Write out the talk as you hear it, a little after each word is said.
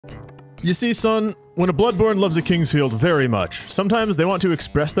You see, son, when a Bloodborne loves a King's Field very much, sometimes they want to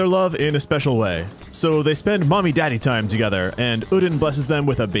express their love in a special way. So they spend mommy-daddy time together, and Udin blesses them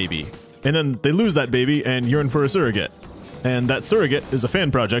with a baby. And then they lose that baby and yearn for a surrogate. And that surrogate is a fan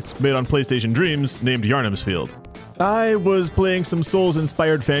project made on PlayStation Dreams named YHARNAM'S FIELD. I was playing some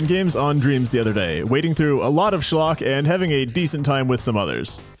Souls-inspired fan games on Dreams the other day, wading through a lot of schlock and having a decent time with some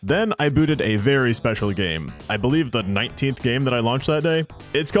others. Then I booted a very special game. I believe the 19th game that I launched that day.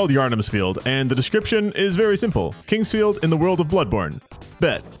 It's called YHARNAM'S FIELD, and the description is very simple. King's Field in the world of Bloodborne.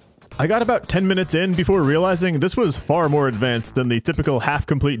 Bet. I got about 10 minutes in before realizing this was far more advanced than the typical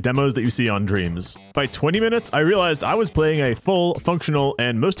half-complete demos that you see on Dreams. By 20 minutes, I realized I was playing a full, functional,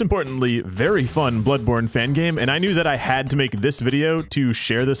 and most importantly, very fun Bloodborne fan game, and I knew that I had to make this video to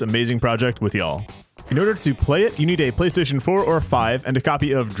share this amazing project with y'all. In order to play it, you need a PlayStation 4 or 5 and a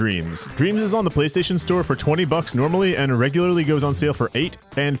copy of Dreams. Dreams is on the PlayStation Store for 20 bucks normally and regularly goes on sale for $8,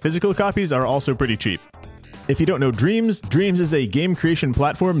 and physical copies are also pretty cheap. If you don't know Dreams, Dreams is a game creation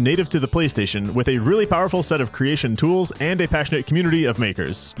platform native to the PlayStation with a really powerful set of creation tools and a passionate community of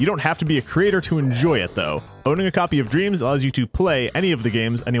makers. You don't have to be a creator to enjoy it though. Owning a copy of Dreams allows you to play any of the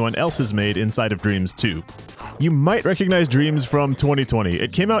games anyone else has made inside of Dreams too. You might recognize Dreams from 2020.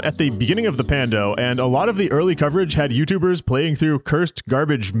 It came out at the beginning of the Pando, and a lot of the early coverage had YouTubers playing through cursed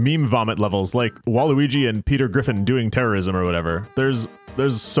garbage meme vomit levels like Waluigi and Peter Griffin doing terrorism or whatever. There's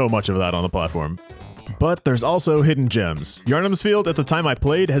so much of that on the platform. But there's also hidden gems. YHARNAM'S FIELD at the time I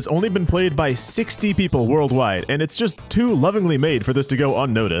played has only been played by 60 people worldwide, and it's just too lovingly made for this to go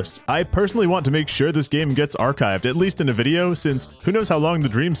unnoticed. I personally want to make sure this game gets archived, at least in a video, since who knows how long the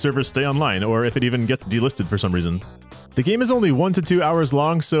Dream servers stay online, or if it even gets delisted for some reason. The game is only 1 to 2 hours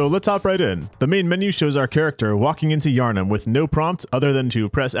long, so let's hop right in. The main menu shows our character walking into YHARNAM with no prompt other than to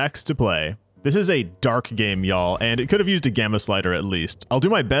press X to play. This is a dark game, y'all, and it could have used a gamma slider at least. I'll do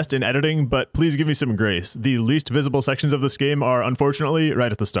my best in editing, but please give me some grace. The least visible sections of this game are, unfortunately,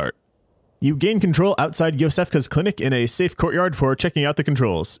 right at the start. You gain control outside Yosefka's clinic in a safe courtyard for checking out the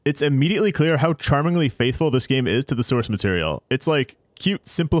controls. It's immediately clear how charmingly faithful this game is to the source material. It's like cute,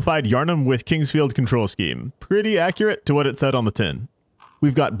 simplified YHARNAM with King's Field control scheme. Pretty accurate to what it said on the tin.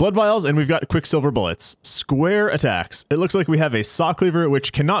 We've got blood vials and we've got quicksilver bullets. Square attacks. It looks like we have a saw cleaver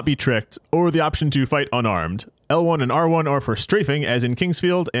which cannot be tricked, or the option to fight unarmed. L1 and R1 are for strafing, as in King's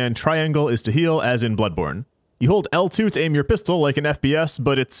Field, and triangle is to heal, as in Bloodborne. You hold L2 to aim your pistol like an FPS,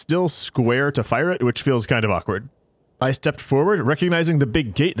 but it's still square to fire it, which feels kind of awkward. I stepped forward, recognizing the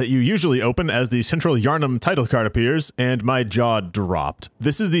big gate that you usually open as the central YHARNAM title card appears, and my jaw dropped.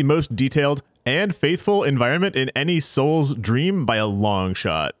 This is the most detailed and faithful environment in any Souls Dream by a long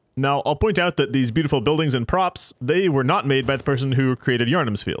shot. Now, I'll point out that these beautiful buildings and props, they were not made by the person who created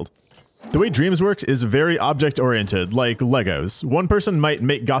YHARNAM'S FIELD. The way Dreams works is very object-oriented, like Legos. One person might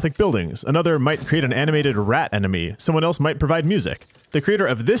make gothic buildings, another might create an animated rat enemy, someone else might provide music. The creator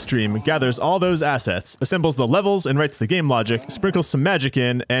of this dream gathers all those assets, assembles the levels and writes the game logic, sprinkles some magic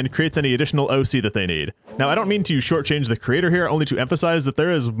in, and creates any additional OC that they need. Now, I don't mean to shortchange the creator here, only to emphasize that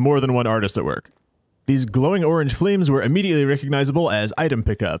there is more than one artist at work. These glowing orange flames were immediately recognizable as item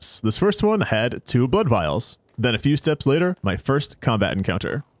pickups. This first one had 2 blood vials. Then a few steps later, my first combat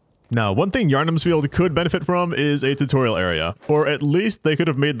encounter. Now, one thing YHARNAM'S FIELD could benefit from is a tutorial area, or at least they could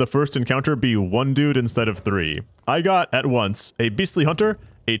have made the first encounter be 1 dude instead of 3. I got, at once, a beastly hunter,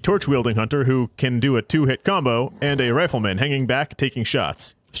 a torch-wielding hunter who can do a 2-hit combo, and a rifleman hanging back taking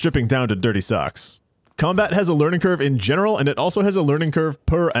shots, stripping down to dirty socks. Combat has a learning curve in general, and it also has a learning curve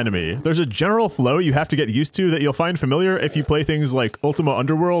per enemy. There's a general flow you have to get used to that you'll find familiar if you play things like Ultima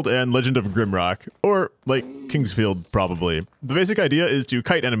Underworld and Legend of Grimrock, or like King's Field probably. The basic idea is to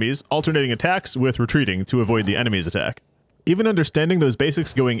kite enemies, alternating attacks with retreating to avoid the enemy's attack. Even understanding those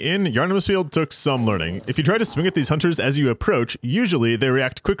basics going in, YHARNAM'S FIELD took some learning. If you try to swing at these hunters as you approach, usually they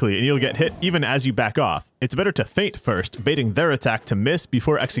react quickly and you'll get hit even as you back off. It's better to feint first, baiting their attack to miss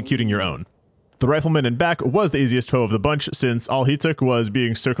before executing your own. The rifleman in back was the easiest foe of the bunch, since all he took was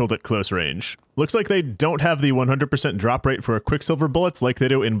being circled at close range. Looks like they don't have the 100% drop rate for quicksilver bullets like they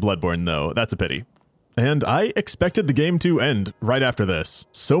do in Bloodborne though, that's a pity. And I expected the game to end right after this.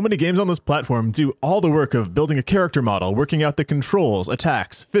 So many games on this platform do all the work of building a character model, working out the controls,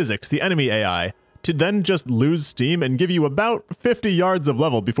 attacks, physics, the enemy AI, to then just lose steam and give you about 50 yards of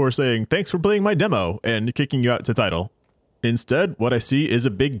level before saying, "Thanks for playing my demo," and kicking you out to title. Instead, what I see is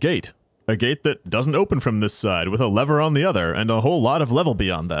a big gate. A gate that doesn't open from this side, with a lever on the other, and a whole lot of level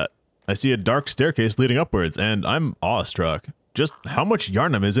beyond that. I see a dark staircase leading upwards, and I'm awestruck. Just how much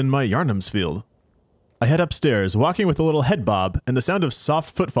YHARNAM is in my YHARNAM'S FIELD. I head upstairs, walking with a little head bob, and the sound of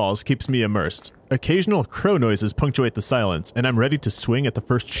soft footfalls keeps me immersed. Occasional crow noises punctuate the silence, and I'm ready to swing at the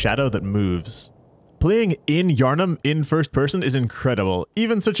first shadow that moves. Playing in Yharnam in first person is incredible,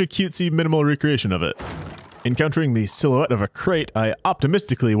 even such a cutesy minimal recreation of it. Encountering the silhouette of a crate, I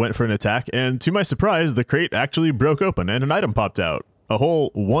optimistically went for an attack, and to my surprise, the crate actually broke open and an item popped out. A whole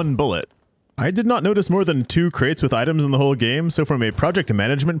 1 bullet. I did not notice more than 2 crates with items in the whole game, so from a project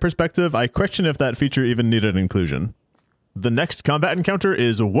management perspective, I question if that feature even needed inclusion. The next combat encounter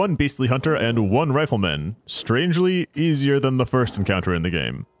is 1 beastly hunter and 1 rifleman, strangely easier than the first encounter in the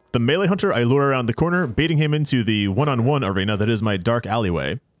game. The melee hunter I lure around the corner, baiting him into the one-on-one arena that is my dark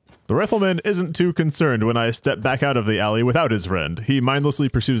alleyway. The rifleman isn't too concerned when I step back out of the alley without his friend. He mindlessly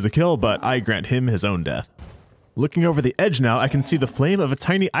pursues the kill, but I grant him his own death. Looking over the edge now, I can see the flame of a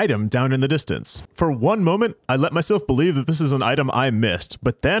tiny item down in the distance. For one moment, I let myself believe that this is an item I missed,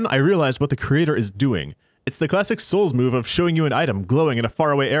 but then I realized what the creator is doing. It's the classic Souls move of showing you an item glowing in a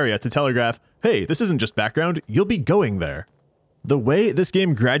faraway area to telegraph, hey, this isn't just background, you'll be going there. The way this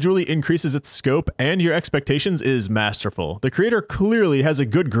game gradually increases its scope and your expectations is masterful. The creator clearly has a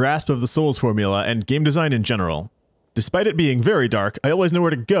good grasp of the Souls formula and game design in general. Despite it being very dark, I always know where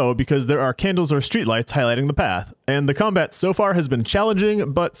to go because there are candles or streetlights highlighting the path, and the combat so far has been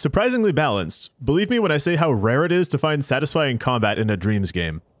challenging, but surprisingly balanced. Believe me when I say how rare it is to find satisfying combat in a Dreams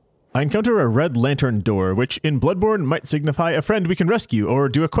game. I encounter a red lantern door, which in Bloodborne might signify a friend we can rescue or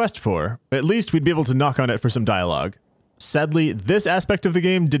do a quest for. At least we'd be able to knock on it for some dialogue. Sadly, this aspect of the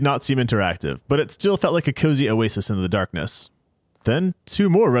game did not seem interactive, but it still felt like a cozy oasis in the darkness. Then, 2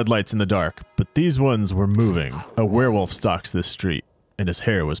 more red lights in the dark, but these ones were moving. A werewolf stalks this street, and his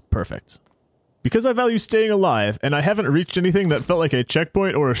hair was perfect. Because I value staying alive, and I haven't reached anything that felt like a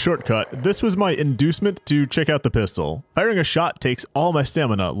checkpoint or a shortcut, this was my inducement to check out the pistol. Firing a shot takes all my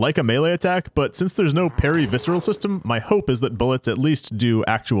stamina, like a melee attack, but since there's no parry visceral system, my hope is that bullets at least do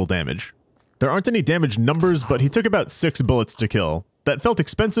actual damage. There aren't any damage numbers, but he took about 6 bullets to kill. That felt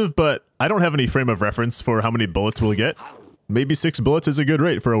expensive, but I don't have any frame of reference for how many bullets we'll get. Maybe 6 bullets is a good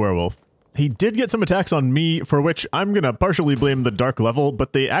rate for a werewolf. He did get some attacks on me, for which I'm gonna partially blame the dark level,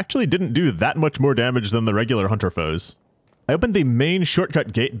 but they actually didn't do that much more damage than the regular hunter foes. I opened the main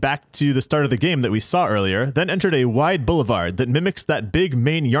shortcut gate back to the start of the game that we saw earlier, then entered a wide boulevard that mimics that big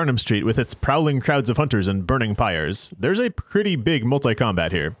main Yharnam street with its prowling crowds of hunters and burning pyres. There's a pretty big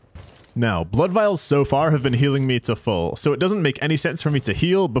multi-combat here. Now, blood vials so far have been healing me to full, so it doesn't make any sense for me to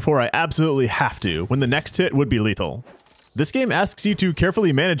heal before I absolutely have to, when the next hit would be lethal. This game asks you to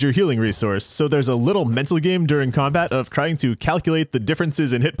carefully manage your healing resource, so there's a little mental game during combat of trying to calculate the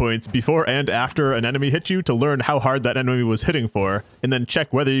differences in hit points before and after an enemy hits you to learn how hard that enemy was hitting for, and then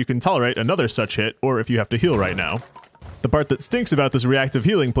check whether you can tolerate another such hit or if you have to heal right now. The part that stinks about this reactive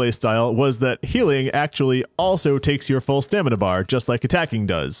healing playstyle was that healing actually also takes your full stamina bar, just like attacking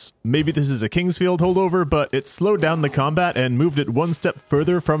does. Maybe this is a King's Field holdover, but it slowed down the combat and moved it one step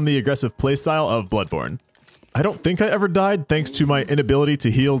further from the aggressive playstyle of Bloodborne. I don't think I ever died thanks to my inability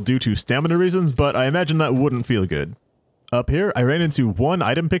to heal due to stamina reasons, but I imagine that wouldn't feel good. Up here, I ran into 1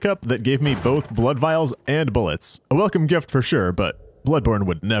 item pickup that gave me both blood vials and bullets. A welcome gift for sure, but Bloodborne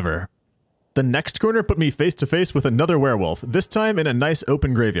would never. The next corner put me face to face with another werewolf, this time in a nice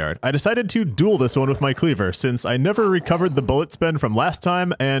open graveyard. I decided to duel this one with my cleaver since I never recovered the bullet spend from last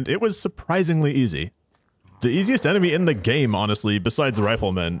time and it was surprisingly easy. The easiest enemy in the game, honestly, besides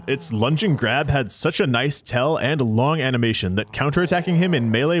Rifleman. Its lunging grab had such a nice tell and long animation that counterattacking him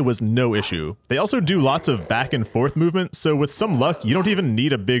in melee was no issue. They also do lots of back and forth movement, so with some luck, you don't even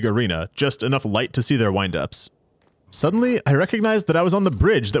need a big arena, just enough light to see their windups. Suddenly, I recognized that I was on the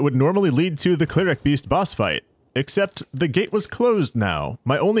bridge that would normally lead to the Cleric Beast boss fight. Except, the gate was closed now.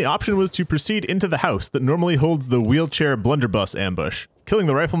 My only option was to proceed into the house that normally holds the wheelchair blunderbuss ambush. Killing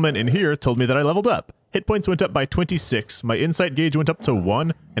the Rifleman in here told me that I leveled up. Hit points went up by 26, my insight gauge went up to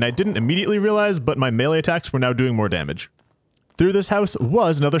 1, and I didn't immediately realize, but my melee attacks were now doing more damage. Through this house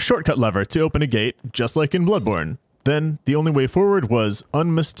was another shortcut lever to open a gate, just like in Bloodborne. Then, the only way forward was,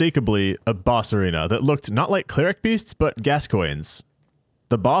 unmistakably, a boss arena that looked not like Cleric Beasts, but Gascoignes.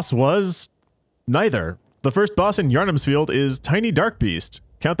 The boss was... neither. The first boss in Yharnam'S Field is Tiny Dark Beast.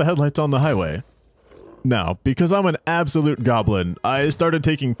 Count the headlights on the highway. Now, because I'm an absolute goblin, I started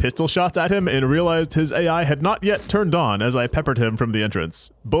taking pistol shots at him and realized his AI had not yet turned on as I peppered him from the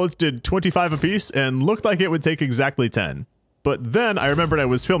entrance. Bullets did 25 apiece and looked like it would take exactly 10. But then I remembered I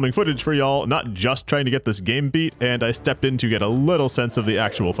was filming footage for y'all, not just trying to get this game beat, and I stepped in to get a little sense of the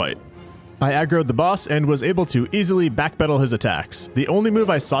actual fight. I aggroed the boss and was able to easily backpedal his attacks. The only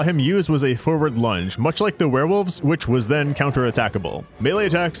move I saw him use was a forward lunge, much like the werewolves, which was then counter-attackable. Melee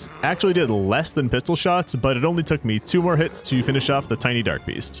attacks actually did less than pistol shots, but it only took me 2 more hits to finish off the tiny dark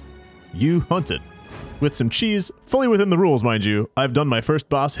beast. You hunted. With some cheese, fully within the rules mind you, I've done my first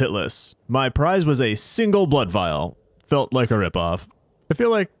boss hitless. My prize was a single blood vial. Felt like a ripoff. I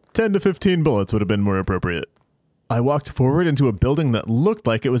feel like 10 to 15 bullets would have been more appropriate. I walked forward into a building that looked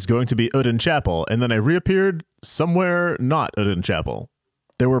like it was going to be Udin Chapel, and then I reappeared somewhere not Udin Chapel.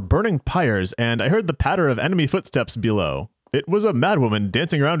 There were burning pyres, and I heard the patter of enemy footsteps below. It was a madwoman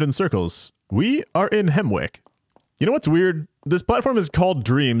dancing around in circles. We are in Hemwick. You know what's weird? This platform is called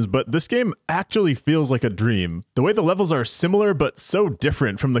Dreams, but this game actually feels like a dream. The way the levels are similar but so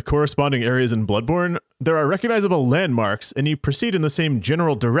different from the corresponding areas in Bloodborne, there are recognizable landmarks and you proceed in the same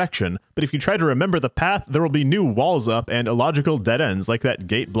general direction, but if you try to remember the path, there will be new walls up and illogical dead ends like that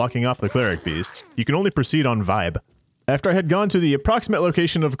gate blocking off the Cleric Beast. You can only proceed on vibe. After I had gone to the approximate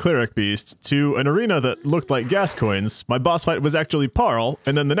location of Cleric Beast to an arena that looked like gas coins, my boss fight was actually Parl,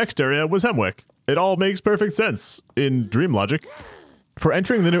 and then the next area was Hemwick. It all makes perfect sense, in dream logic. For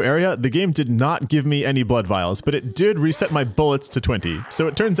entering the new area, the game did not give me any blood vials, but it did reset my bullets to 20, so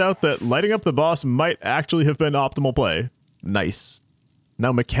it turns out that lighting up the boss might actually have been optimal play. Nice.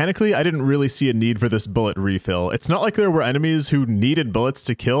 Now mechanically, I didn't really see a need for this bullet refill. It's not like there were enemies who needed bullets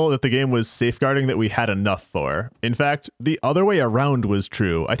to kill that the game was safeguarding that we had enough for. In fact, the other way around was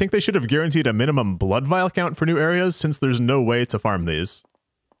true. I think they should have guaranteed a minimum blood vial count for new areas since there's no way to farm these.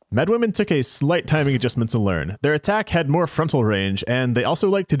 Madwomen took a slight timing adjustment to learn. Their attack had more frontal range, and they also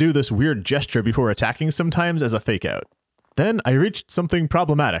like to do this weird gesture before attacking sometimes as a fake out. Then I reached something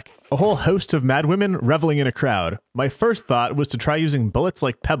problematic. A whole host of madwomen reveling in a crowd. My first thought was to try using bullets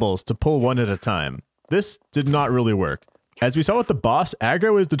like pebbles to pull one at a time. This did not really work. As we saw with the boss,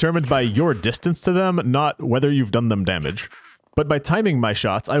 aggro is determined by your distance to them, not whether you've done them damage. But by timing my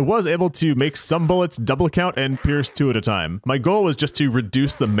shots, I was able to make some bullets double count and pierce 2 at a time. My goal was just to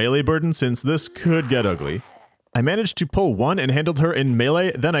reduce the melee burden since this could get ugly. I managed to pull one and handled her in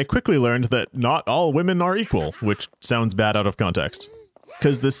melee, then I quickly learned that not all women are equal, which sounds bad out of context.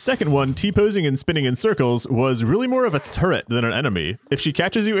 Because the second one, T-posing and spinning in circles, was really more of a turret than an enemy. If she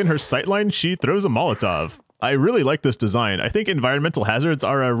catches you in her sightline, she throws a Molotov. I really like this design. I think environmental hazards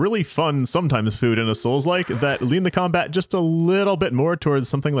are a really fun sometimes food in a Souls-like that lean the combat just a little bit more towards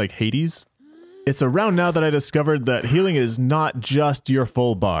something like Hades. It's around now that I discovered that healing is not just your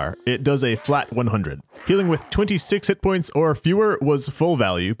full bar. It does a flat 100. Healing with 26 hit points or fewer was full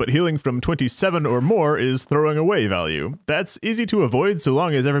value, but healing from 27 or more is throwing away value. That's easy to avoid so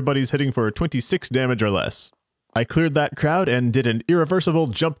long as everybody's hitting for 26 damage or less. I cleared that crowd and did an irreversible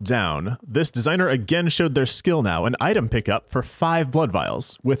jump down. This designer again showed their skill now, an item pickup for 5 blood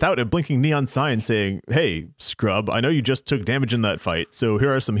vials, without a blinking neon sign saying, "Hey, scrub, I know you just took damage in that fight, so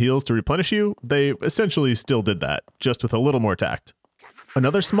here are some heals to replenish you." They essentially still did that, just with a little more tact.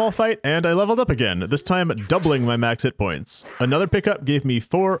 Another small fight, and I leveled up again, this time doubling my max hit points. Another pickup gave me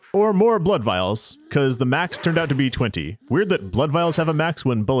 4 or more blood vials, cause the max turned out to be 20. Weird that blood vials have a max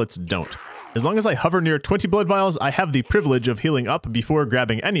when bullets don't. As long as I hover near 20 blood vials, I have the privilege of healing up before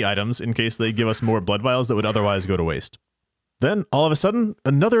grabbing any items in case they give us more blood vials that would otherwise go to waste. Then, all of a sudden,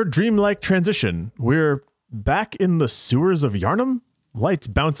 another dreamlike transition. We're back in the sewers of YHARNAM? Lights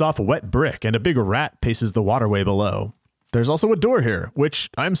bounce off a wet brick and a big rat paces the waterway below. There's also a door here, which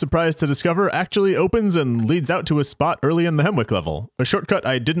I'm surprised to discover actually opens and leads out to a spot early in the Hemwick level. A shortcut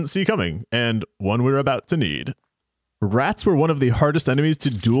I didn't see coming, and one we're about to need. Rats were one of the hardest enemies to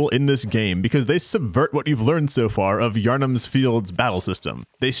duel in this game because they subvert what you've learned so far of YHARNAM'S Field's battle system.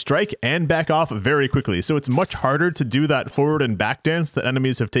 They strike and back off very quickly, so it's much harder to do that forward and back dance that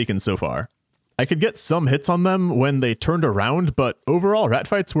enemies have taken so far. I could get some hits on them when they turned around, but overall rat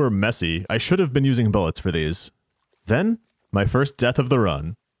fights were messy. I should have been using bullets for these. Then, my first death of the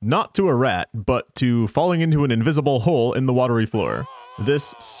run. Not to a rat, but to falling into an invisible hole in the watery floor.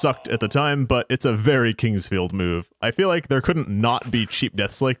 This sucked at the time, but it's a very Kingsfield move. I feel like there couldn't not be cheap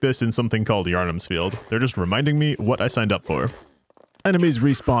deaths like this in something called YHARNAM'S Field. They're just reminding me what I signed up for. Enemies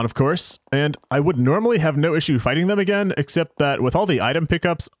respawn, of course, and I would normally have no issue fighting them again, except that with all the item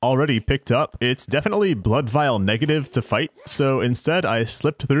pickups already picked up, it's definitely blood vial negative to fight, so instead I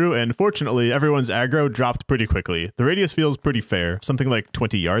slipped through and fortunately everyone's aggro dropped pretty quickly. The radius feels pretty fair, something like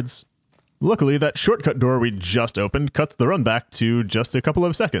 20 yards. Luckily, that shortcut door we just opened cuts the run back to just a couple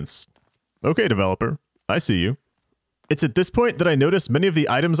of seconds. Okay, developer, I see you. It's at this point that I notice many of the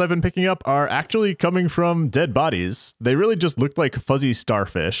items I've been picking up are actually coming from dead bodies. They really just looked like fuzzy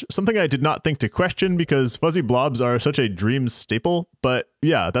starfish, something I did not think to question because fuzzy blobs are such a Dreams staple, but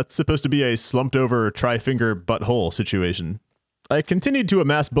yeah, that's supposed to be a slumped over tri-finger butthole situation. I continued to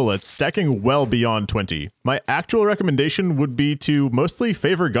amass bullets, stacking well beyond 20. My actual recommendation would be to mostly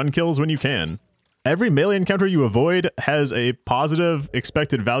favor gun kills when you can. Every melee encounter you avoid has a positive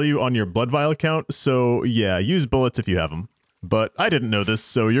expected value on your blood vial count, so yeah, use bullets if you have them. But I didn't know this,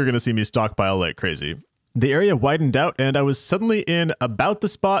 so you're gonna see me stockpile like crazy. The area widened out, and I was suddenly in about the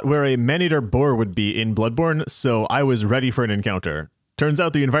spot where a man-eater boar would be in Bloodborne, so I was ready for an encounter. Turns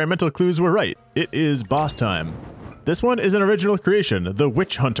out the environmental clues were right. It is boss time. This one is an original creation, the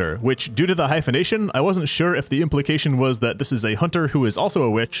Witch Hunter, which, due to the hyphenation, I wasn't sure if the implication was that this is a hunter who is also a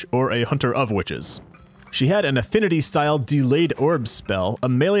witch, or a hunter of witches. She had an affinity-style delayed orb spell, a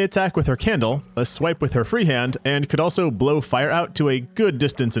melee attack with her candle, a swipe with her free hand, and could also blow fire out to a good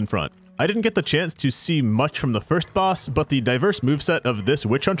distance in front. I didn't get the chance to see much from the first boss, but the diverse moveset of this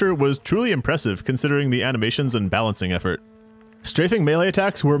Witch Hunter was truly impressive considering the animations and balancing effort. Strafing melee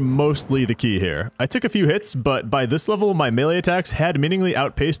attacks were mostly the key here. I took a few hits, but by this level my melee attacks had meaningfully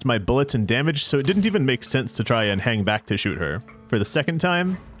outpaced my bullets and damage, so it didn't even make sense to try and hang back to shoot her. For the second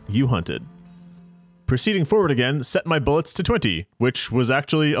time, you hunted. Proceeding forward again, set my bullets to 20, which was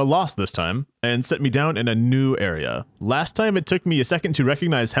actually a loss this time, and set me down in a new area. Last time it took me a second to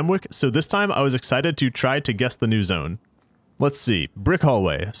recognize Hemwick, so this time I was excited to try to guess the new zone. Let's see, brick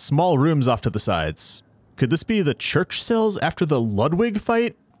hallway, small rooms off to the sides. Could this be the church cells after the Ludwig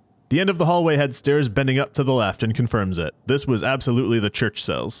fight? The end of the hallway had stairs bending up to the left and confirms it. This was absolutely the church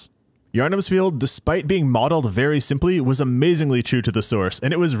cells. YHARNAM'S Field, despite being modeled very simply, was amazingly true to the source,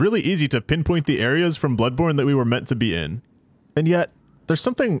 and it was really easy to pinpoint the areas from Bloodborne that we were meant to be in. And yet, there's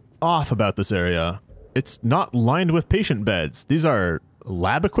something off about this area. It's not lined with patient beds. These are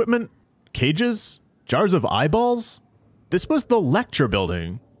lab equipment? Cages? Jars of eyeballs? This was the lecture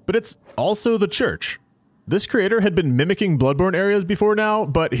building, but it's also the church. This creator had been mimicking Bloodborne areas before now,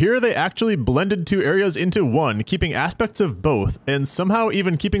 but here they actually blended two areas into one, keeping aspects of both, and somehow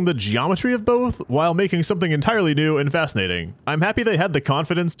even keeping the geometry of both, while making something entirely new and fascinating. I'm happy they had the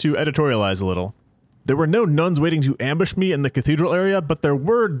confidence to editorialize a little. There were no nuns waiting to ambush me in the cathedral area, but there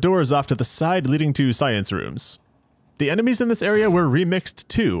were doors off to the side leading to science rooms. The enemies in this area were remixed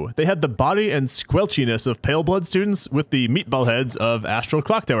too. They had the body and squelchiness of Pale Blood students with the meatball heads of Astral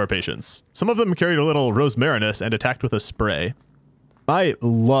Clock Tower patients. Some of them carried a little rosmarinus and attacked with a spray. I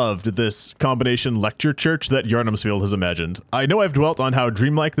loved this combination lecture church that YHARNAM'S Field has imagined. I know I've dwelt on how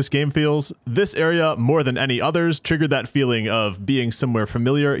dreamlike this game feels. This area, more than any others, triggered that feeling of being somewhere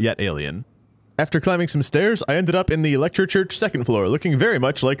familiar yet alien. After climbing some stairs, I ended up in the lecture church second floor, looking very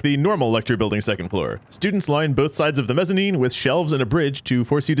much like the normal lecture building second floor. Students lined both sides of the mezzanine with shelves and a bridge to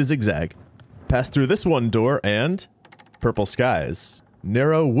force you to zigzag. Pass through this one door and... purple skies.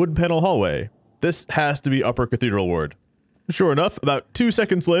 Narrow wood panel hallway. This has to be Upper Cathedral Ward. Sure enough, about 2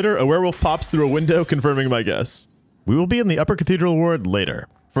 seconds later, a werewolf pops through a window, confirming my guess. We will be in the Upper Cathedral Ward later.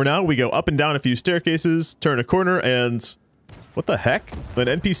 For now, we go up and down a few staircases, turn a corner, and... what the heck? An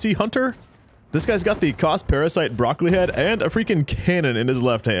NPC hunter? This guy's got the Cost Parasite broccoli head and a freaking cannon in his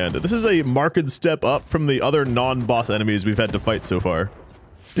left hand. This is a marked step up from the other non-boss enemies we've had to fight so far.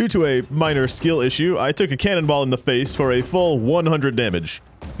 Due to a minor skill issue, I took a cannonball in the face for a full 100 damage.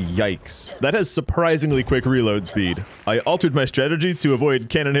 Yikes. That has surprisingly quick reload speed. I altered my strategy to avoid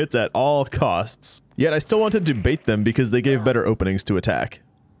cannon hits at all costs. Yet I still wanted to bait them because they gave better openings to attack.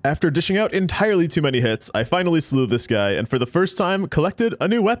 After dishing out entirely too many hits, I finally slew this guy, and for the first time, collected a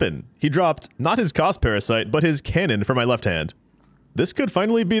new weapon. He dropped, not his Cost Parasite, but his cannon for my left hand. This could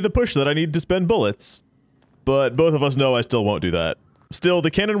finally be the push that I need to spend bullets. But both of us know I still won't do that. Still,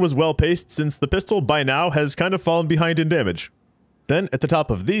 the cannon was well paced since the pistol, by now, has kind of fallen behind in damage. Then, at the top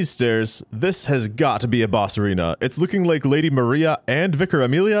of these stairs, this has got to be a boss arena. It's looking like Lady Maria and Vicar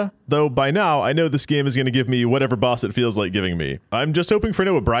Amelia, though by now I know this game is going to give me whatever boss it feels like giving me. I'm just hoping for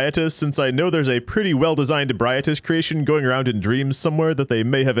no Ebrietas, since I know there's a pretty well-designed Ebrietas creation going around in dreams somewhere that they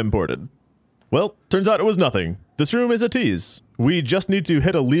may have imported. Well, turns out it was nothing. This room is a tease. We just need to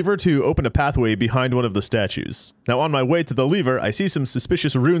hit a lever to open a pathway behind one of the statues. Now on my way to the lever, I see some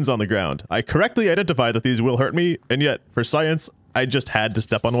suspicious runes on the ground. I correctly identify that these will hurt me, and yet, for science, I just had to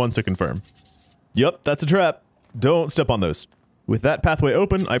step on one to confirm. Yup, that's a trap. Don't step on those. With that pathway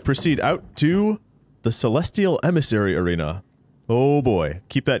open, I proceed out to the Celestial Emissary Arena. Oh boy,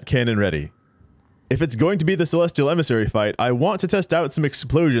 keep that cannon ready. If it's going to be the Celestial Emissary fight, I want to test out some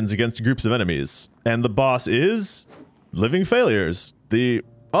explosions against groups of enemies. And the boss is... Living Failures, the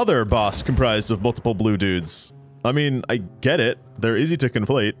other boss comprised of multiple blue dudes. I mean, I get it. They're easy to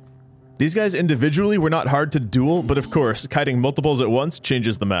conflate. These guys individually were not hard to duel, but of course, kiting multiples at once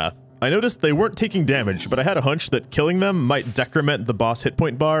changes the math. I noticed they weren't taking damage, but I had a hunch that killing them might decrement the boss hit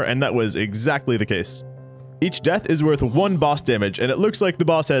point bar, and that was exactly the case. Each death is worth 1 boss damage, and it looks like the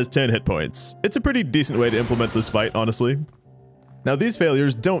boss has 10 hit points. It's a pretty decent way to implement this fight, honestly. Now these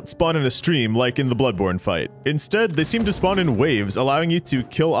failures don't spawn in a stream like in the Bloodborne fight. Instead, they seem to spawn in waves, allowing you to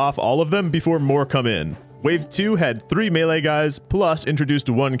kill off all of them before more come in. Wave 2 had 3 melee guys, plus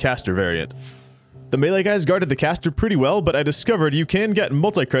introduced 1 caster variant. The melee guys guarded the caster pretty well, but I discovered you can get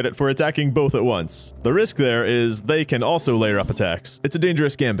multi-credit for attacking both at once. The risk there is they can also layer up attacks. It's a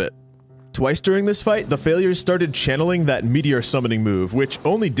dangerous gambit. Twice during this fight, the failures started channeling that meteor summoning move, which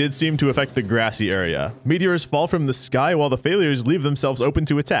only did seem to affect the grassy area. Meteors fall from the sky while the failures leave themselves open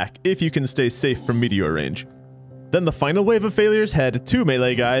to attack, if you can stay safe from meteor range. Then the final wave of failures had 2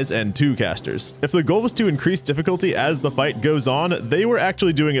 melee guys and 2 casters. If the goal was to increase difficulty as the fight goes on, they were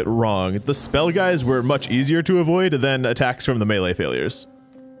actually doing it wrong. The spell guys were much easier to avoid than attacks from the melee failures.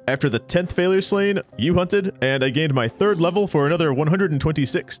 After the 10th failure slain, you hunted, and I gained my 3rd level for another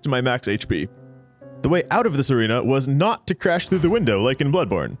 126 to my max HP. The way out of this arena was not to crash through the window like in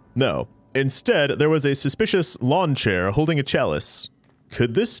Bloodborne. No. Instead, there was a suspicious lawn chair holding a chalice.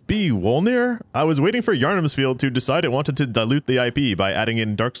 Could this be Wolnir? I was waiting for YHARNAM'S FIELD to decide it wanted to dilute the IP by adding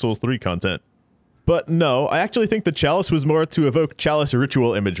in Dark Souls 3 content. But no, I actually think the chalice was more to evoke chalice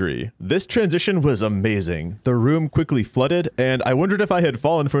ritual imagery. This transition was amazing. The room quickly flooded, and I wondered if I had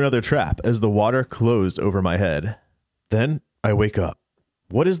fallen for another trap as the water closed over my head. Then I wake up.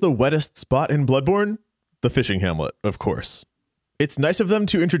 What is the wettest spot in Bloodborne? The fishing hamlet, of course. It's nice of them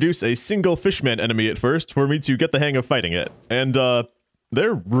to introduce a single fishman enemy at first for me to get the hang of fighting it, and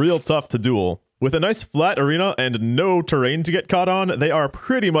they're real tough to duel. With a nice flat arena and no terrain to get caught on, they are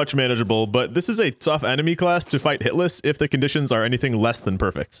pretty much manageable, but this is a tough enemy class to fight hitless if the conditions are anything less than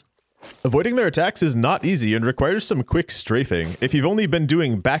perfect. Avoiding their attacks is not easy and requires some quick strafing. If you've only been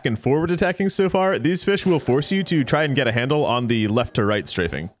doing back and forward attacking so far, these fish will force you to try and get a handle on the left to right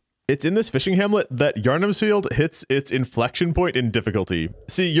strafing. It's in this fishing hamlet that YHARNAM'S FIELD hits its inflection point in difficulty.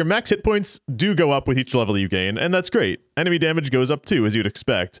 See, your max hit points do go up with each level you gain, and that's great. Enemy damage goes up too, as you'd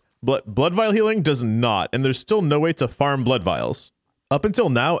expect. But blood vial healing does not, and there's still no way to farm blood vials. Up until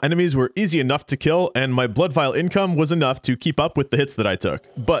now, enemies were easy enough to kill, and my blood vial income was enough to keep up with the hits that I took.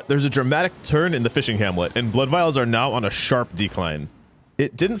 But there's a dramatic turn in the fishing hamlet, and blood vials are now on a sharp decline.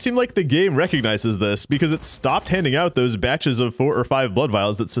 It didn't seem like the game recognizes this, because it stopped handing out those batches of 4 or 5 blood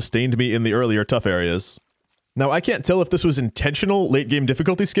vials that sustained me in the earlier tough areas. Now, I can't tell if this was intentional late-game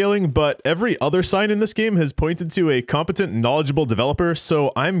difficulty scaling, but every other sign in this game has pointed to a competent, knowledgeable developer,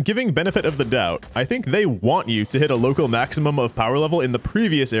 so I'm giving benefit of the doubt. I think they want you to hit a local maximum of power level in the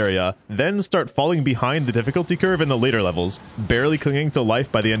previous area, then start falling behind the difficulty curve in the later levels, barely clinging to life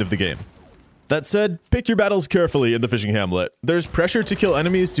by the end of the game. That said, pick your battles carefully in the fishing hamlet. There's pressure to kill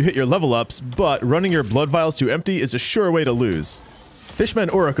enemies to hit your level ups, but running your blood vials to empty is a sure way to lose. Fishmen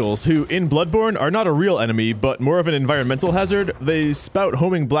oracles, who in Bloodborne are not a real enemy, but more of an environmental hazard, they spout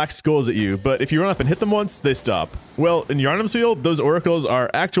homing black skulls at you, but if you run up and hit them once, they stop. Well, in YHARNAM'S FIELD, those oracles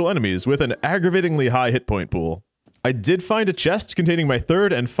are actual enemies with an aggravatingly high hit point pool. I did find a chest containing my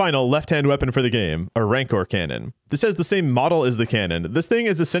 3rd and final left-hand weapon for the game, a Rancor cannon. This has the same model as the cannon. This thing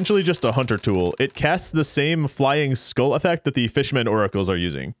is essentially just a hunter tool. It casts the same flying skull effect that the Fishmen oracles are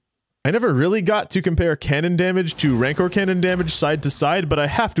using. I never really got to compare cannon damage to Rancor cannon damage side to side, but I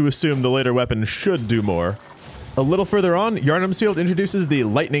have to assume the later weapon should do more. A little further on, YHARNAM'S FIELD introduces the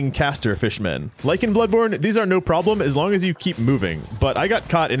Lightning Caster Fishmen. Like in Bloodborne, these are no problem as long as you keep moving, but I got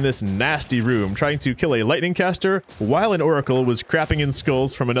caught in this nasty room trying to kill a Lightning Caster while an Oracle was crapping in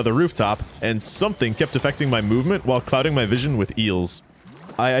skulls from another rooftop, and something kept affecting my movement while clouding my vision with eels.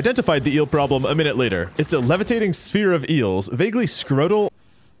 I identified the eel problem a minute later. It's a levitating sphere of eels, vaguely scrotal.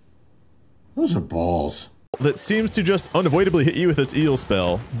 Those are balls. That seems to just unavoidably hit you with its eel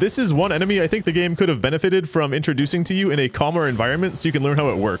spell. This is one enemy I think the game could have benefited from introducing to you in a calmer environment so you can learn how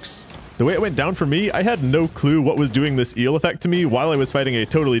it works. The way it went down for me, I had no clue what was doing this eel effect to me while I was fighting a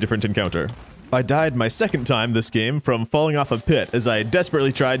totally different encounter. I died my 2nd time this game from falling off a pit as I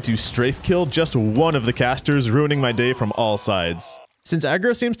desperately tried to strafe kill just one of the casters, ruining my day from all sides. Since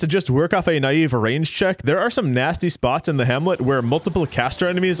aggro seems to just work off a naive range check, there are some nasty spots in the hamlet where multiple caster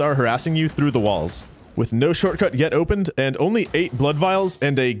enemies are harassing you through the walls. With no shortcut yet opened, and only 8 blood vials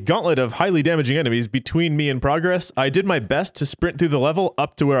and a gauntlet of highly damaging enemies between me and progress, I did my best to sprint through the level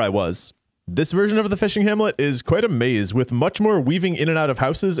up to where I was. This version of the fishing hamlet is quite a maze with much more weaving in and out of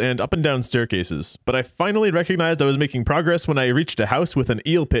houses and up and down staircases, but I finally recognized I was making progress when I reached a house with an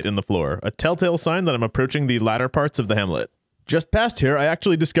eel pit in the floor, a telltale sign that I'm approaching the latter parts of the hamlet. Just past here, I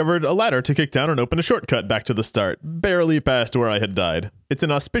actually discovered a ladder to kick down and open a shortcut back to the start, barely past where I had died. It's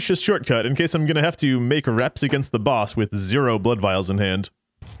an auspicious shortcut in case I'm gonna have to make reps against the boss with 0 blood vials in hand.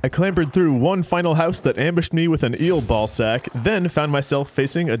 I clambered through one final house that ambushed me with an eel ball sack, then found myself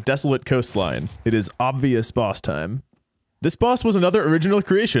facing a desolate coastline. It is obvious boss time. This boss was another original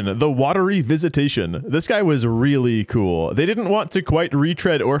creation, the Watery Visitation. This guy was really cool. They didn't want to quite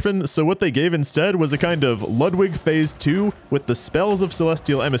retread Orphan, so what they gave instead was a kind of Ludwig Phase 2 with the spells of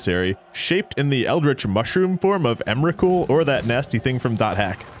Celestial Emissary, shaped in the Eldritch Mushroom form of Emrakul or that nasty thing from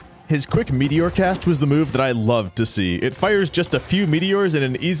 .hack. His quick meteor cast was the move that I loved to see. It fires just a few meteors in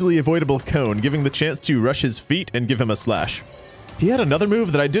an easily avoidable cone, giving the chance to rush his feet and give him a slash. He had another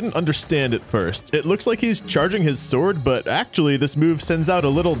move that I didn't understand at first. It looks like he's charging his sword, but actually this move sends out a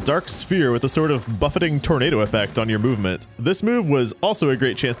little dark sphere with a sort of buffeting tornado effect on your movement. This move was also a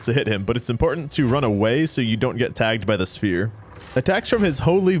great chance to hit him, but it's important to run away so you don't get tagged by the sphere. Attacks from his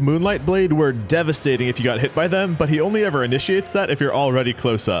Holy Moonlight Blade were devastating if you got hit by them, but he only ever initiates that if you're already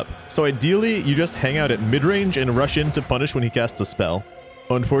close up. So ideally, you just hang out at mid-range and rush in to punish when he casts a spell.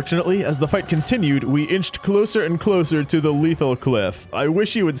 Unfortunately, as the fight continued, we inched closer and closer to the lethal cliff. I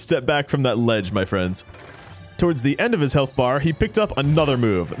wish he would step back from that ledge, my friends. Towards the end of his health bar, he picked up another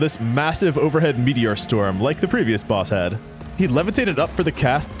move, this massive overhead meteor storm, like the previous boss had. He levitated up for the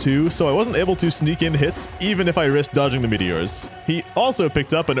cast too, so I wasn't able to sneak in hits even if I risked dodging the meteors. He also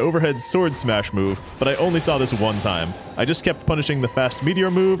picked up an overhead sword smash move, but I only saw this one time. I just kept punishing the fast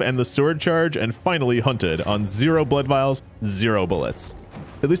meteor move and the sword charge and finally hunted on 0 blood vials, 0 bullets.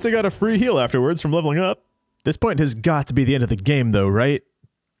 At least I got a free heal afterwards from leveling up. This point has got to be the end of the game though, right?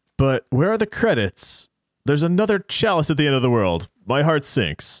 But where are the credits? There's another chalice at the end of the world. My heart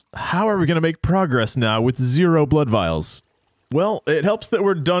sinks. How are we gonna make progress now with 0 blood vials? Well, it helps that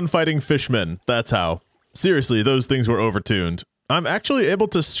we're done fighting fishmen, that's how. Seriously, those things were overtuned. I'm actually able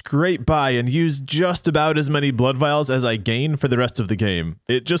to scrape by and use just about as many blood vials as I gain for the rest of the game.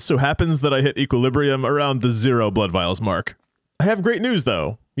 It just so happens that I hit equilibrium around the 0 blood vials mark. I have great news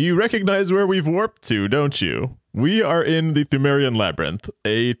though. You recognize where we've warped to, don't you? We are in the Thumerian Labyrinth,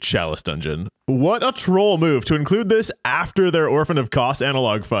 a chalice dungeon. What a troll move to include this after their Orphan of Kos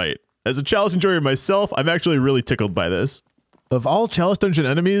analog fight. As a chalice enjoyer myself, I'm actually really tickled by this. Of all Chalice Dungeon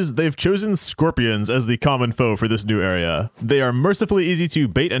enemies, they've chosen scorpions as the common foe for this new area. They are mercifully easy to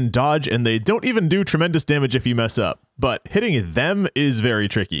bait and dodge, and they don't even do tremendous damage if you mess up. But hitting them is very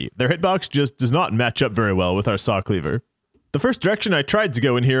tricky. Their hitbox just does not match up very well with our saw cleaver. The first direction I tried to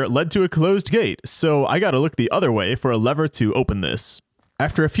go in here led to a closed gate, so I gotta look the other way for a lever to open this.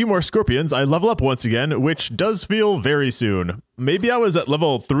 After a few more scorpions, I level up once again, which does feel very soon. Maybe I was at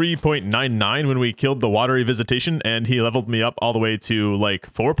level 3.99 when we killed the Watery Visitation, and he leveled me up all the way to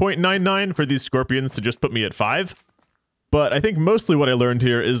like 4.99 for these scorpions to just put me at 5. But I think mostly what I learned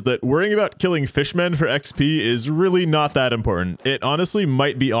here is that worrying about killing fishmen for XP is really not that important. It honestly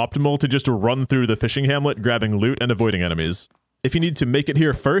might be optimal to just run through the fishing hamlet grabbing loot and avoiding enemies. If you need to make it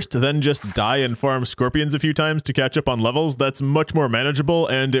here first, then just die and farm scorpions a few times to catch up on levels. That's much more manageable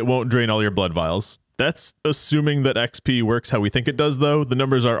and it won't drain all your blood vials. That's assuming that XP works how we think it does though. The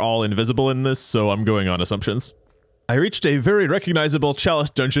numbers are all invisible in this, so I'm going on assumptions. I reached a very recognizable Chalice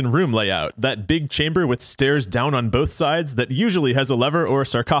Dungeon room layout, that big chamber with stairs down on both sides that usually has a lever or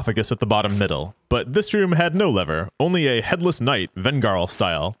sarcophagus at the bottom middle. But this room had no lever, only a headless knight, Vengarl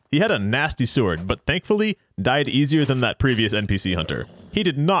style. He had a nasty sword, but thankfully died easier than that previous NPC hunter. He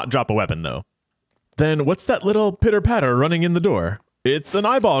did not drop a weapon though. Then what's that little pitter-patter running in the door? It's an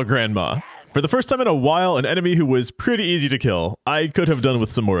eyeball grandma. For the first time in a while, an enemy who was pretty easy to kill. I could have done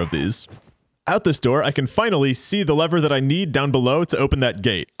with some more of these. Out this door, I can finally see the lever that I need down below to open that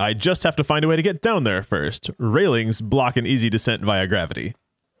gate. I just have to find a way to get down there first. Railings block an easy descent via gravity.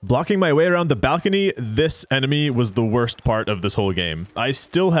 Blocking my way around the balcony, this enemy was the worst part of this whole game. I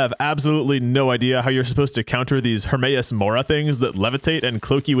still have absolutely no idea how you're supposed to counter these Hermaeus Mora things that levitate and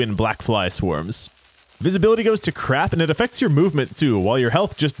cloak you in black fly swarms. Visibility goes to crap and it affects your movement too, while your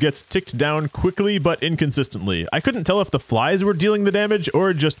health just gets ticked down quickly but inconsistently. I couldn't tell if the flies were dealing the damage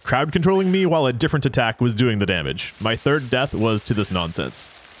or just crowd controlling me while a different attack was doing the damage. My third death was to this nonsense.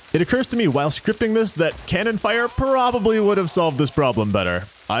 It occurs to me while scripting this that cannon fire probably would have solved this problem better.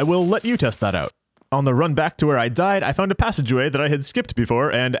 I will let you test that out. On the run back to where I died, I found a passageway that I had skipped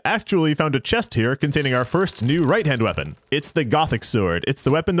before and actually found a chest here containing our first new right-hand weapon. It's the Gothic sword. It's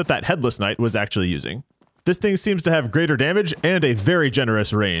the weapon that headless knight was actually using. This thing seems to have greater damage and a very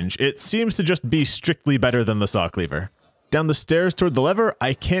generous range. It seems to just be strictly better than the Saw Cleaver. Down the stairs toward the lever,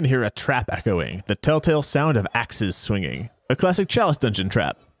 I can hear a trap echoing, the telltale sound of axes swinging. A classic Chalice Dungeon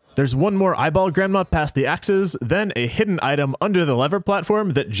trap. There's one more eyeball grandma past the axes, then a hidden item under the lever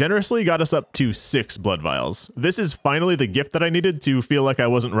platform that generously got us up to 6 blood vials. This is finally the gift that I needed to feel like I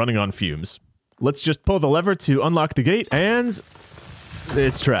wasn't running on fumes. Let's just pull the lever to unlock the gate, and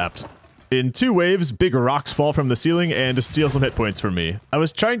it's trapped. In 2 waves, big rocks fall from the ceiling and steal some hit points from me. I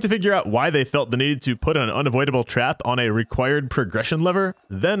was trying to figure out why they felt the need to put an unavoidable trap on a required progression lever.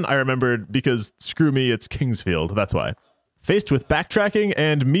 Then I remembered, because screw me, it's Kingsfield, that's why. Faced with backtracking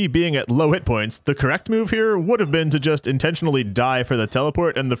and me being at low hit points, the correct move here would have been to just intentionally die for the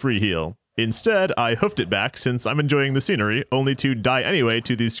teleport and the free heal. Instead, I hoofed it back since I'm enjoying the scenery, only to die anyway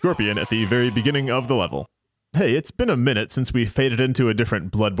to the scorpion at the very beginning of the level. Hey, it's been a minute since we faded into a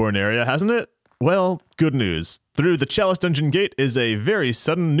different Bloodborne area, hasn't it? Well, good news. Through the Chalice Dungeon gate is a very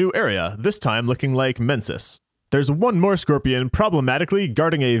sudden new area, this time looking like Mensis. There's one more scorpion problematically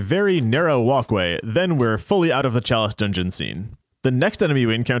guarding a very narrow walkway, then we're fully out of the Chalice Dungeon scene. The next enemy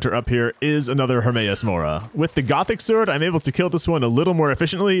we encounter up here is another Hermaeus Mora. With the Gothic Sword, I'm able to kill this one a little more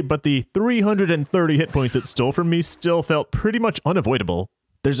efficiently, but the 330 hit points it stole from me still felt pretty much unavoidable.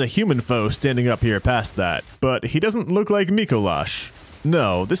 There's a human foe standing up here past that, but he doesn't look like Mikolash.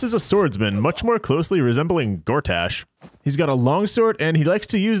 No, this is a swordsman, much more closely resembling Gortash. He's got a long sword, and he likes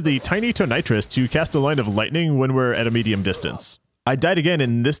to use the tiny Tonitrus to cast a line of lightning when we're at a medium distance. I died again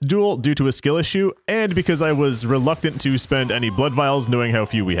in this duel due to a skill issue, and because I was reluctant to spend any blood vials knowing how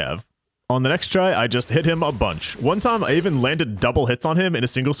few we have. On the next try, I just hit him a bunch. One time, I even landed double hits on him in a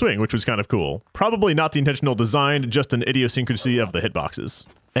single swing, which was kind of cool. Probably not the intentional design, just an idiosyncrasy of the hitboxes.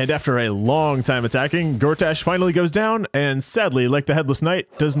 And after a long time attacking, Gortash finally goes down, and sadly, like the Headless Knight,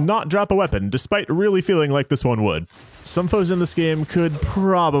 does not drop a weapon, despite really feeling like this one would. Some foes in this game could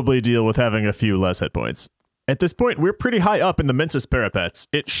probably deal with having a few less hit points. At this point, we're pretty high up in the Mensis parapets.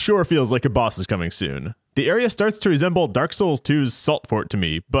 It sure feels like a boss is coming soon. The area starts to resemble Dark Souls 2's Salt Fort to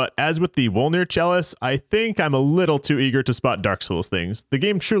me, but as with the Wolnir Chalice, I think I'm a little too eager to spot Dark Souls things. The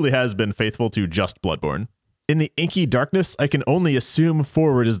game truly has been faithful to just Bloodborne. In the inky darkness, I can only assume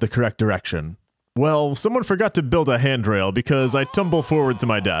forward is the correct direction. Well, someone forgot to build a handrail because I tumble forward to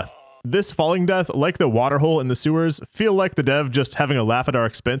my death. This falling death, like the waterhole in the sewers, feel like the dev just having a laugh at our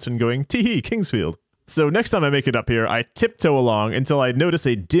expense and going, tee-hee, Kingsfield. So next time I make it up here, I tiptoe along until I notice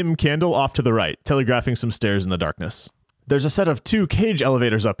a dim candle off to the right, telegraphing some stairs in the darkness. There's a set of 2 cage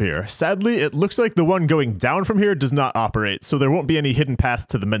elevators up here. Sadly, it looks like the one going down from here does not operate, so there won't be any hidden path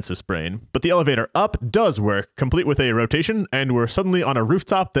to the Mensis brain. But the elevator up does work, complete with a rotation, and we're suddenly on a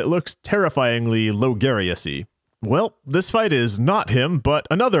rooftop that looks terrifyingly Logarius-y. Well, this fight is not him, but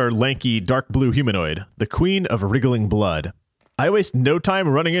another lanky dark blue humanoid, the Queen of Wriggling Blood. I waste no time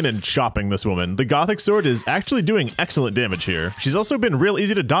running in and chopping this woman. The Gothic Sword is actually doing excellent damage here. She's also been real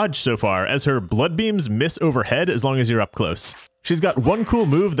easy to dodge so far, as her blood beams miss overhead as long as you're up close. She's got one cool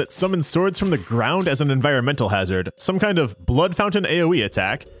move that summons swords from the ground as an environmental hazard, some kind of blood fountain AoE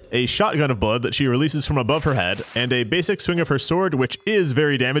attack, a shotgun of blood that she releases from above her head, and a basic swing of her sword, which is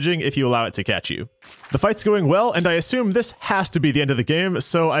very damaging if you allow it to catch you. The fight's going well, and I assume this has to be the end of the game,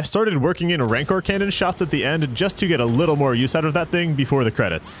 so I started working in Rancor cannon shots at the end just to get a little more use out of that thing before the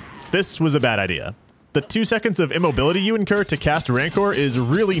credits. This was a bad idea. The 2 seconds of immobility you incur to cast Rancor is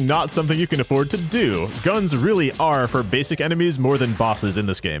really not something you can afford to do. Guns really are for basic enemies more than bosses in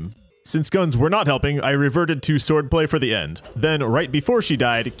this game. Since guns were not helping, I reverted to swordplay for the end. Then, right before she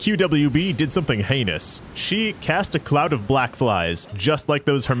died, QWB did something heinous. She cast a cloud of black flies, just like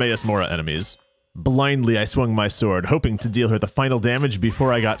those Hermaeus Mora enemies. Blindly, I swung my sword, hoping to deal her the final damage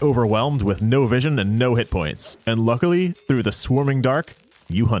before I got overwhelmed with no vision and no hit points. And luckily, through the swarming dark,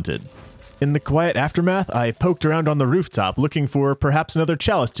 you hunted. In the quiet aftermath, I poked around on the rooftop looking for perhaps another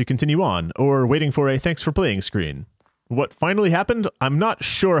chalice to continue on, or waiting for a thanks for playing screen. What finally happened, I'm not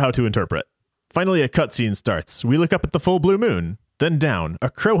sure how to interpret. Finally, a cutscene starts. We look up at the full blue moon. Then down, a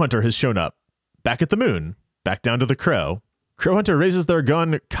crow hunter has shown up. Back at the moon. Back down to the crow. Crow hunter raises their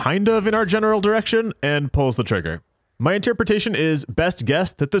gun kind of in our general direction and pulls the trigger. My interpretation is best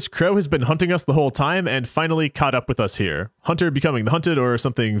guess that this crow has been hunting us the whole time and finally caught up with us here. Hunter becoming the hunted or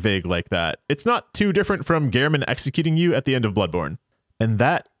something vague like that. It's not too different from Gehrman executing you at the end of Bloodborne. And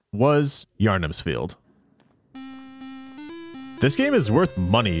that was YHARNAM'S Field. This game is worth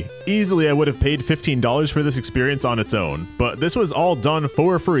money. Easily I would have paid $15 for this experience on its own, but this was all done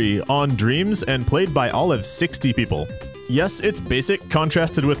for free on Dreams and played by all of 60 people. Yes, it's basic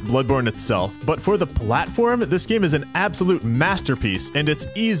contrasted with Bloodborne itself, but for the platform, this game is an absolute masterpiece, and it's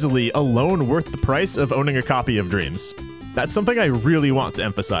easily alone worth the price of owning a copy of Dreams. That's something I really want to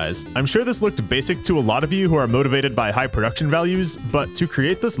emphasize. I'm sure this looked basic to a lot of you who are motivated by high production values, but to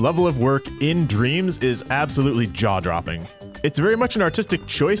create this level of work in Dreams is absolutely jaw-dropping. It's very much an artistic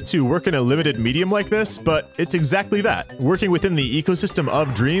choice to work in a limited medium like this, but it's exactly that, working within the ecosystem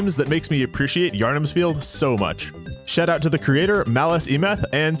of Dreams, that makes me appreciate YHARNAM'S FIELD so much. Shout out to the creator, Malice Emeth,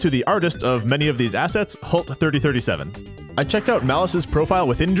 and to the artist of many of these assets, Hult3037. I checked out Malice's profile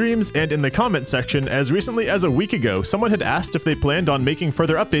within Dreams, and in the comment section, as recently as a week ago, someone had asked if they planned on making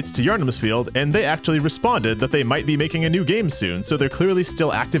further updates to YHARNAM'S FIELD, and they actually responded that they might be making a new game soon, so they're clearly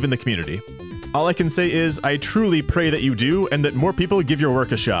still active in the community. All I can say is, I truly pray that you do, and that more people give your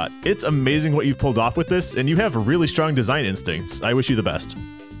work a shot. It's amazing what you've pulled off with this, and you have really strong design instincts. I wish you the best.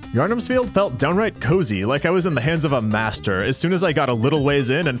 YHARNAM'S FIELD felt downright cozy, like I was in the hands of a master, as soon as I got a little ways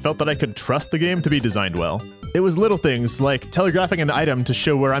in and felt that I could trust the game to be designed well. It was little things like telegraphing an item to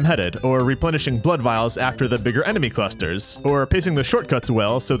show where I'm headed, or replenishing blood vials after the bigger enemy clusters, or pacing the shortcuts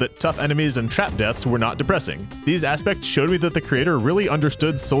well so that tough enemies and trap deaths were not depressing. These aspects showed me that the creator really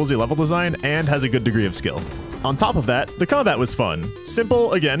understood Soulsy level design and has a good degree of skill. On top of that, the combat was fun.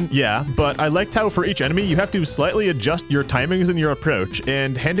 Simple, again, yeah, but I liked how for each enemy you have to slightly adjust your timings and your approach,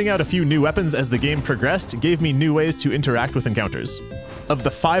 and handing out a few new weapons as the game progressed gave me new ways to interact with encounters. Of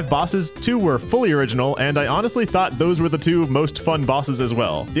the 5 bosses, 2 were fully original, and I honestly thought those were the 2 most fun bosses as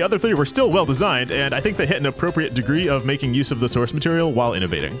well. The other 3 were still well designed, and I think they hit an appropriate degree of making use of the source material while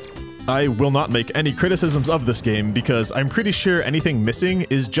innovating. I will not make any criticisms of this game because I'm pretty sure anything missing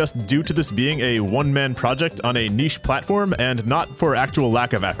is just due to this being a one-man project on a niche platform and not for actual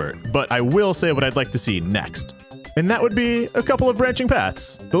lack of effort, but I will say what I'd like to see next. And that would be a couple of branching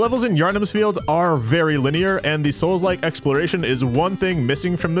paths. The levels in YHARNAM'S FIELD are very linear, and the Souls-like exploration is one thing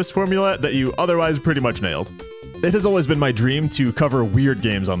missing from this formula that you otherwise pretty much nailed. It has always been my dream to cover weird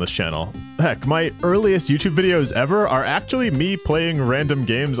games on this channel. Heck, my earliest YouTube videos ever are actually me playing random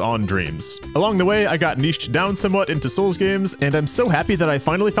games on Dreams. Along the way, I got niched down somewhat into Souls games, and I'm so happy that I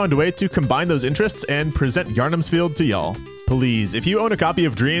finally found a way to combine those interests and present YHARNAM'S FIELD to y'all. Please, if you own a copy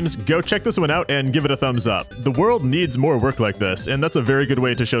of Dreams, go check this one out and give it a thumbs up. The world needs more work like this, and that's a very good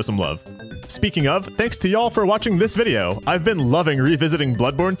way to show some love. Speaking of, thanks to y'all for watching this video. I've been loving revisiting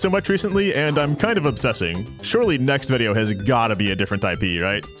Bloodborne so much recently, and I'm kind of obsessing. Surely next video has gotta be a different IP,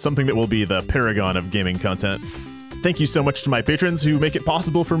 right? Something that will be the paragon of gaming content. Thank you so much to my patrons who make it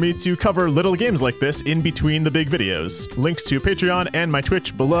possible for me to cover little games like this in between the big videos. Links to Patreon and my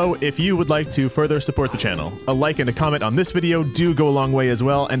Twitch below if you would like to further support the channel. A like and a comment on this video do go a long way as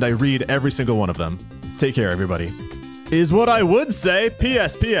well, and I read every single one of them. Take care, everybody. Is what I would say.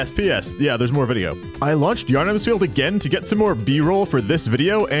 P.S. Yeah, there's more video. I launched YHARNAM'S FIELD again to get some more B-roll for this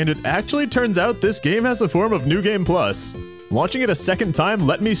video, and it actually turns out this game has a form of New Game Plus. Launching it a second time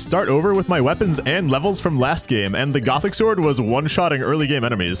let me start over with my weapons and levels from last game, and the Gothic Sword was one-shotting early game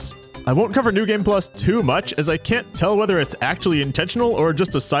enemies. I won't cover New Game Plus too much, as I can't tell whether it's actually intentional or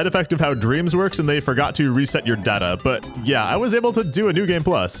just a side effect of how Dreams works and they forgot to reset your data, but yeah, I was able to do a New Game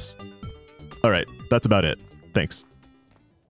Plus. Alright, that's about it. Thanks.